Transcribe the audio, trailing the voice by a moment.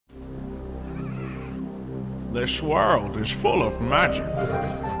This world is full of magic.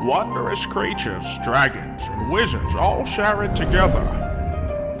 Wondrous creatures, dragons, and wizards all share it together.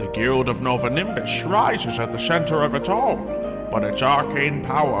 The Guild of Nova Nimbus rises at the center of it all, but its arcane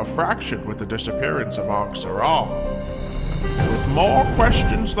power fractured with the disappearance of Ankh-Saral. With more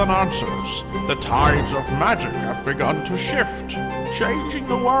questions than answers, the tides of magic have begun to shift, changing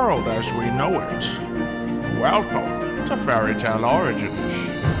the world as we know it. Welcome to FairyTail Origins.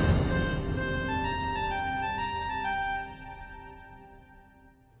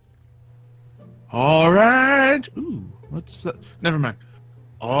 Orange! Ooh, what's that? Never mind.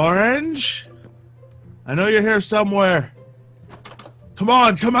 Orange? I know you're here somewhere. Come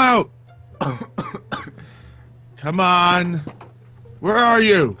on, come out! Come on. Where are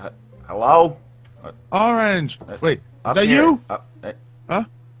you? Hello? Orange! Wait, is that here. you? Huh?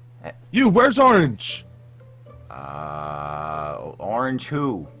 You, where's Orange? Orange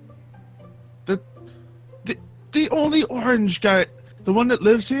who? The only orange guy. The one that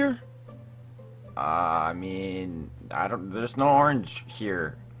lives here? I mean, there's no orange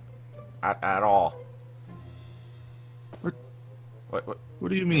here. At all. What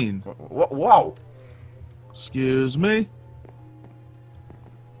do you mean? Whoa! Excuse me?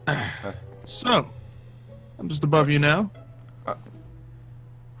 So, I'm just above you now.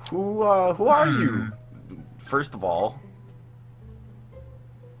 Who are you? First of all.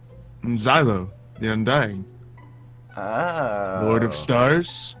 XYLO, the Undying. Oh. Lord of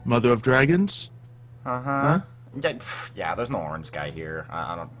Stars, Mother of Dragons. Huh? Yeah, there's no orange guy here.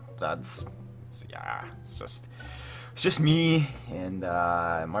 I don't. It's just me and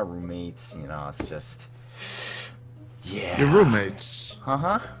my roommates. You know, it's just. Yeah. Your roommates.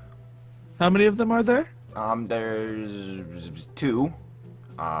 Uh-huh. How many of them are there? There's two.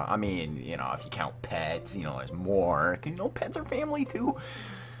 I mean, you know, if you count pets, you know, there's more. You know, pets are family too.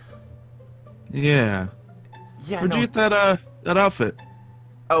 Yeah. Yeah. Where'd you get that outfit?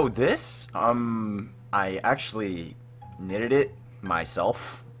 Oh, this? I actually knitted it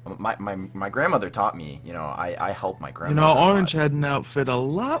myself. My grandmother taught me. You know, I helped my grandmother. You know, Orange had an outfit a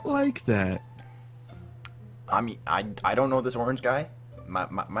lot like that. I mean, I don't know this orange guy.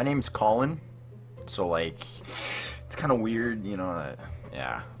 My name's Colin. So, like, it's kind of weird, you know.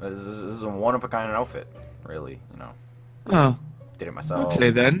 Yeah, this is a one-of-a-kind outfit, really, you know. Oh. Did it myself. Okay,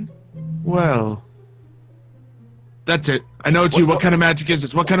 then. Well. That's it. I know it's you. What kind of magic is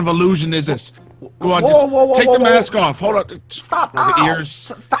this? What kind of illusion is this? Go on, whoa, take the mask off. Hold on. Stop. The ears.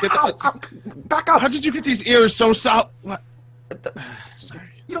 Stop. Back up. How did you get these ears so solid? What? Sorry.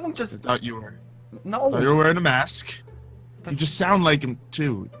 You don't just... I thought you were... No. I thought you were wearing a mask. You just sound like him,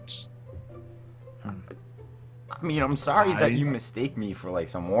 too. I mean, I'm sorry that you mistake me for, like,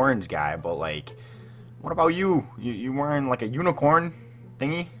 some orange guy, but, like... What about you? You wearing, like, a unicorn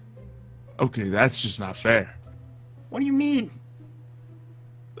thingy? Okay, that's just not fair. What do you mean?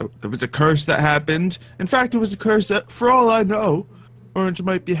 There was a curse that happened. In fact, it was a curse that, for all I know, Orange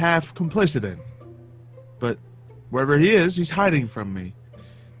might be half complicit in. But wherever he is, he's hiding from me.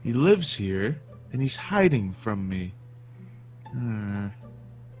 He lives here, and he's hiding from me.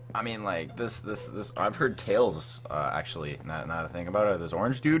 I mean, like, this, I've heard tales, actually, now that I think about it. This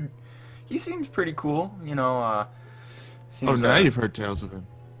orange dude, he seems pretty cool, you know, seems, now you've heard tales of him.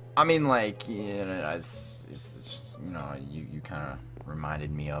 I mean, like, you know, you know, you kind of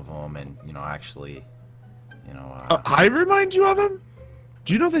reminded me of him, and, you know, actually, you know, I remind you of him?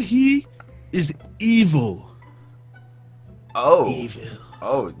 Do you know that he is evil? Oh. Evil.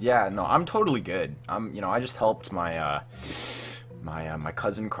 Oh, yeah, no, I'm totally good. You know, I just helped my, my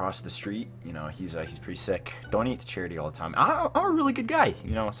cousin cross the street. You know, he's pretty sick. Donate to charity all the time. I'm a really good guy.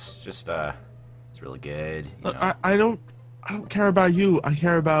 You know, it's just, it's really good. You know? I don't care about you. I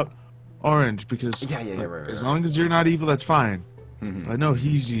care about Orange, because right, as long as you're not evil, that's fine. I know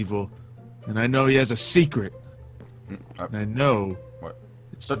he's evil, and I know he has a secret, and I know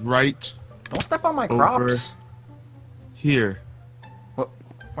it's right. Don't step on my crops. Here. What?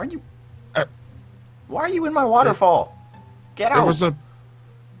 Why are you? Why are you in my waterfall? Get out!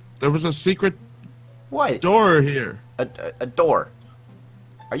 There was a secret. What? Door here. A door.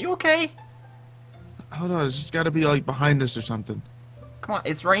 Are you okay? Hold on, it's just got to be like behind us or something. Come on,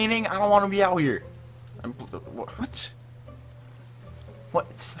 it's raining. I don't want to be out here. What?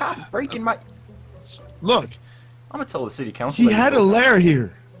 What? Stop breaking my... Look. I'm gonna tell the city council. He had a lair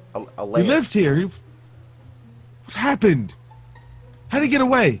here. A lair? He lived here. What happened? How did he get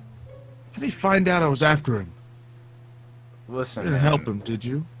away? How did he find out I was after him? Listen, You didn't help him, did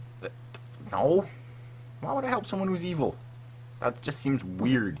you? No. Why would I help someone who's evil? That just seems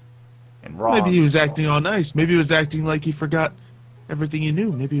weird and wrong. Maybe he was acting all nice. Maybe he was acting like he forgot everything he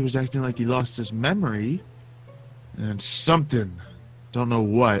knew. Maybe he was acting like he lost his memory. And something, don't know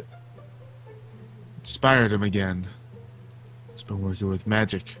what, inspired him again. He's been working with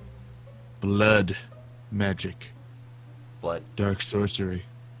magic. Blood magic. Blood. Dark sorcery.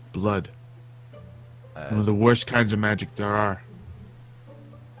 Blood. One of the worst kinds of magic there are.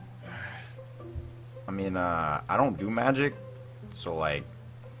 I mean, I don't do magic, so, like,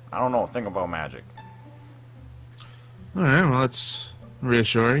 I don't know a thing about magic. Alright, well, that's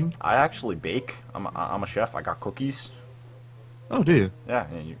reassuring. I actually bake. I'm a chef. I got cookies. Oh, do you? Yeah,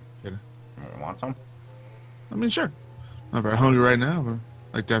 you want some? I mean, sure. I'm very hungry right now, but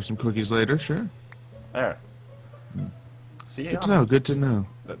I'd like to have some cookies later, sure. There. See, Good to know, good to know.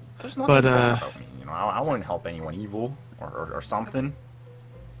 There's nothing bad about me. You know, I wouldn't help anyone evil or something.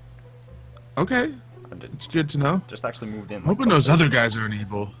 Okay, it's good to know. Just actually moved in. I'm hoping those other guys aren't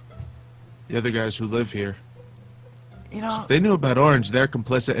evil. The other guys who live here. You know, So if they knew about Orange, they're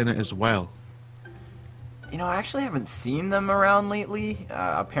complicit in it as well. You know, I actually haven't seen them around lately.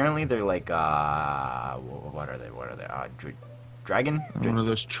 Apparently, they're like, what are they? Dragon? One of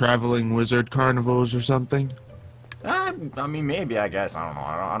those traveling wizard carnivals or something? I mean, maybe, I guess. I don't know.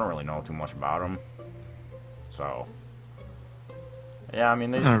 I don't really know too much about them. So, yeah, I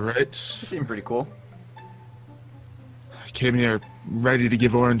mean, they Alright. seem pretty cool. I came here ready to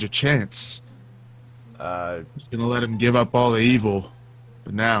give Orange a chance. Just gonna let him give up all the evil.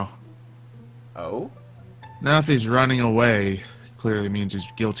 But now Oh? if he's running away, clearly means he's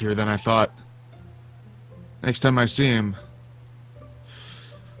guiltier than I thought. Next time I see him,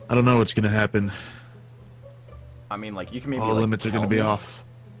 I don't know what's gonna happen. I mean, like, you can maybe, All like, limits are gonna be tell me- off.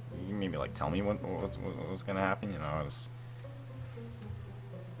 You can maybe, like, tell me what's gonna happen, you know?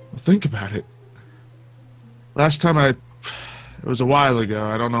 Well, think about it. Last time it was a while ago.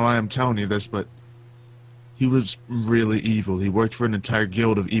 I don't know why I'm telling you this, but he was really evil. He worked for an entire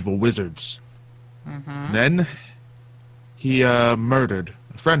guild of evil wizards. And then he murdered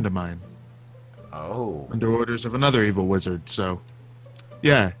a friend of mine Oh. under orders of another evil wizard. So,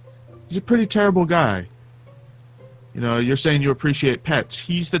 yeah, he's a pretty terrible guy. You know, you're saying you appreciate pets.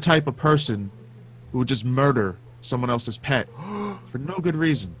 He's the type of person who would just murder someone else's pet for no good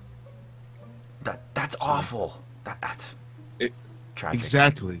reason. That's awful. That's tragic.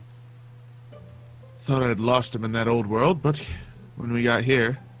 Exactly. Thought I'd lost him in that old world, but when we got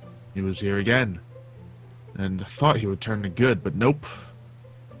here, he was here again. And I thought he would turn to good, but nope.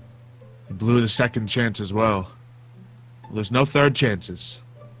 He blew the second chance as well. There's no third chances.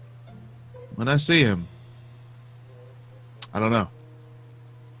 When I see him, I don't know.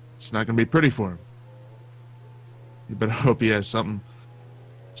 It's not gonna be pretty for him. You better hope he has some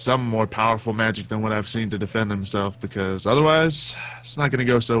more powerful magic than what I've seen to defend himself, because otherwise, it's not gonna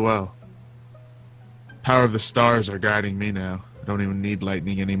go so well. Power of the stars are guiding me now. I don't even need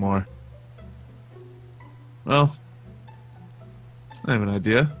lightning anymore. Well, I have an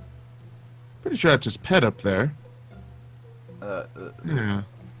idea. Pretty sure that's his pet up there. Yeah.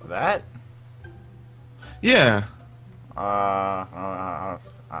 That? Yeah. I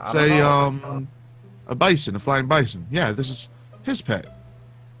don't Say, know. a bison, a flying bison. Yeah, this is his pet.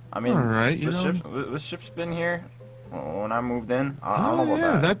 I mean, All right, this ship's been here when I moved in. I don't know about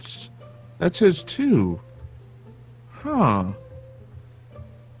yeah, that. that's his too. Huh.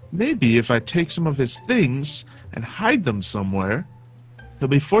 Maybe if I take some of his things and hide them somewhere, he'll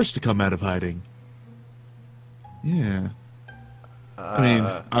be forced to come out of hiding. Yeah. I mean,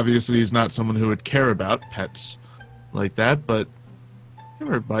 obviously he's not someone who would care about pets like that, but come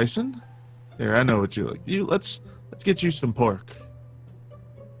here, bison. Here, I know what you like. Let's get you some pork.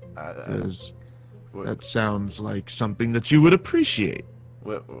 'Cause that sounds like something that you would appreciate.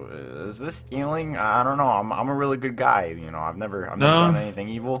 Is this stealing? I don't know. I'm a really good guy. You know, I've never done anything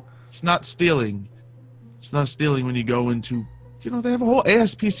evil. It's not stealing. It's not stealing when you go into, you know, they have a whole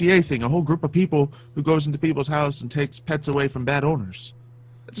ASPCA thing, a whole group of people who goes into people's house and takes pets away from bad owners.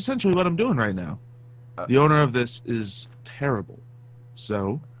 That's essentially what I'm doing right now. The owner of this is terrible.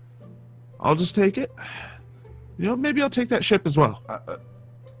 So, I'll just take it. You know, maybe I'll take that ship as well.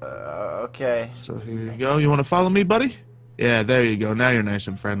 Okay. So here you go. You want to follow me, buddy? Yeah, there you go. Now you're nice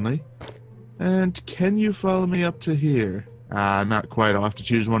and friendly. And can you follow me up to here? Not quite. I'll have to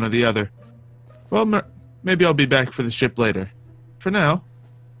choose one or the other. Well, maybe I'll be back for the ship later. For now,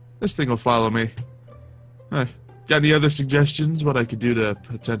 this thing will follow me. Got any other suggestions what I could do to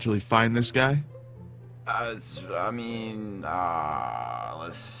potentially find this guy? I mean,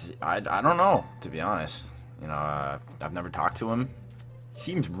 let's see. I don't know, to be honest. You know, I've never talked to him. He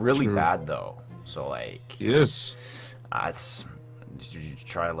seems really True. bad, though. So, like... Yes. Did you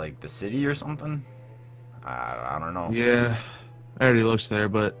try, like, the city or something? I don't know. Yeah, I already looked there,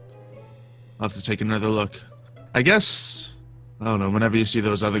 but I'll have to take another look. I guess, I don't know, whenever you see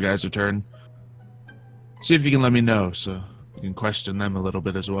those other guys return, see if you can let me know so you can question them a little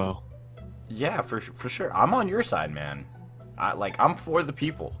bit as well. Yeah, for sure. I'm on your side, man. I'm for the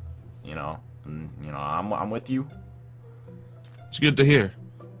people, you know. And, you know, I'm with you. It's good to hear.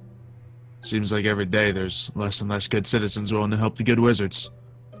 Seems like every day there's less and less good citizens willing to help the good wizards.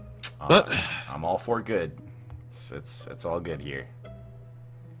 But I'm all for good. It's all good here.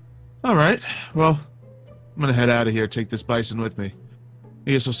 all right. Well, I'm gonna head out of here. Take this bison with me.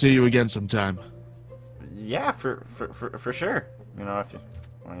 I guess I'll see you again sometime. Yeah, for sure. You know, if you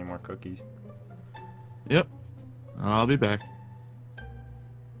want any more cookies. Yep. I'll be back.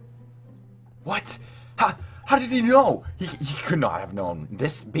 What? How did he know? He could not have known.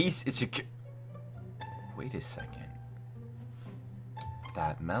 This base is secure. Wait a second.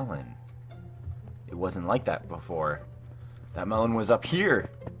 That melon. It wasn't like that before. That melon was up here.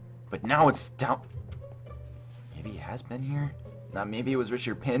 But now it's down. Maybe he has been here? Now, maybe it was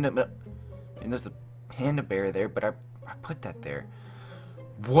Richard Panda. But, and there's the panda bear there, but I put that there.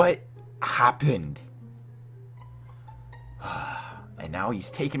 What happened? And now he's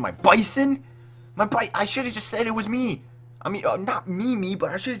taking my bison? I should have just said it was me. I mean, not me, but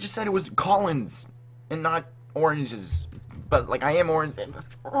I should have just said it was Collins and not Oranges. But, like, I am orange.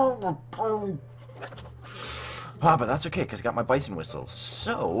 But that's okay, because I got my bison whistle.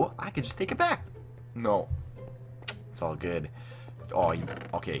 So, I could just take it back. No. It's all good. Oh,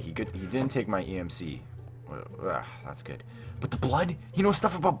 okay, he didn't take my EMC. That's good. But the blood? He knows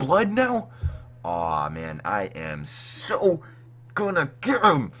stuff about blood now? Aw, man, I am so gonna get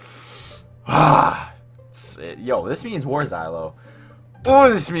him. Yo, this means war, XYLO. Oh,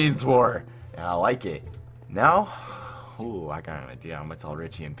 this means war. And I like it. Now, ooh, I got an idea. I'm gonna tell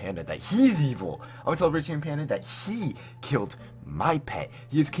Richie and Panda that he's evil. I'm gonna tell Richie and Panda that he killed my pet.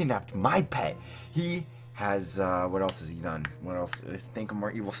 He has kidnapped my pet. He has, what else has he done? What else? Think of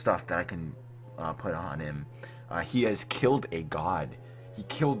more evil stuff that I can put on him. He has killed a god. He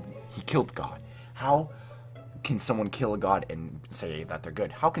killed God. How can someone kill a god and say that they're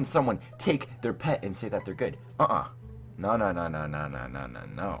good? How can someone take their pet and say that they're good? No.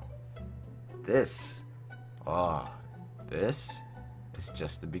 This is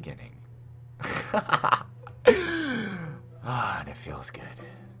just the beginning. And it feels good.